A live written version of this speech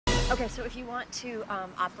Okay, so if you want to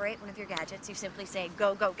operate one of your gadgets, you simply say,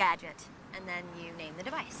 "Go, go, Gadget," and then you name the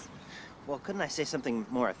device. Well, couldn't I say something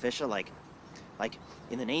more official, like,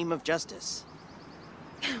 in the name of justice?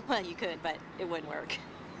 Well, you could, but it wouldn't work.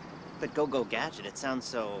 But Go Go Gadget, it sounds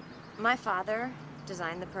so... My father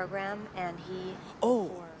designed the program, and he...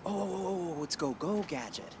 It's Go Go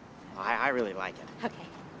Gadget. I really like it. Okay.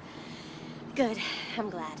 Good. I'm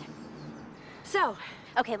glad. So,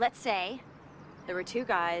 okay, let's say there were two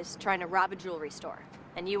guys trying to rob a jewelry store,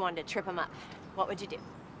 and you wanted to trip them up. What would you do?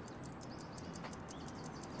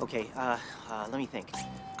 Okay, let me think.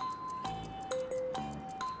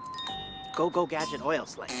 Go Go Gadget oil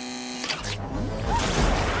slick. That's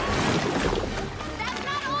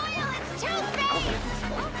not oil, it's toothpaste!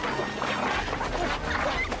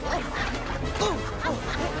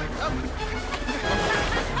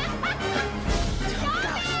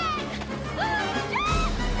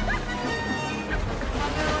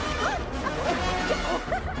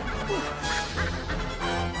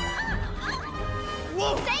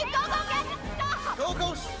 Whoa! Say Go Go Gadget, stop! Go Go,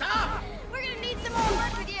 stop! We're gonna need some more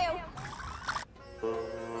work with you.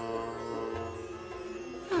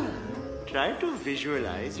 Try to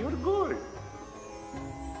visualize your goal.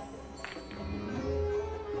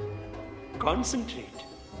 Concentrate.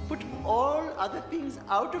 Put all other things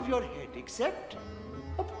out of your head except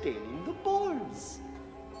obtaining the balls.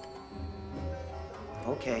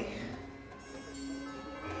 Okay.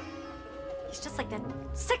 He's just like that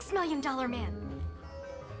 $6 million man.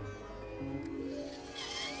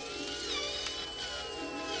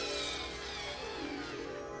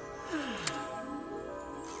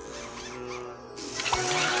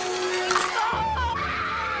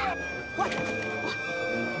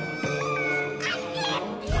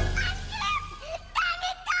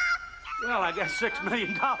 Well, I guess $6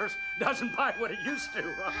 million doesn't buy what it used to.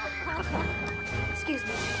 Excuse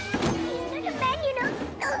me.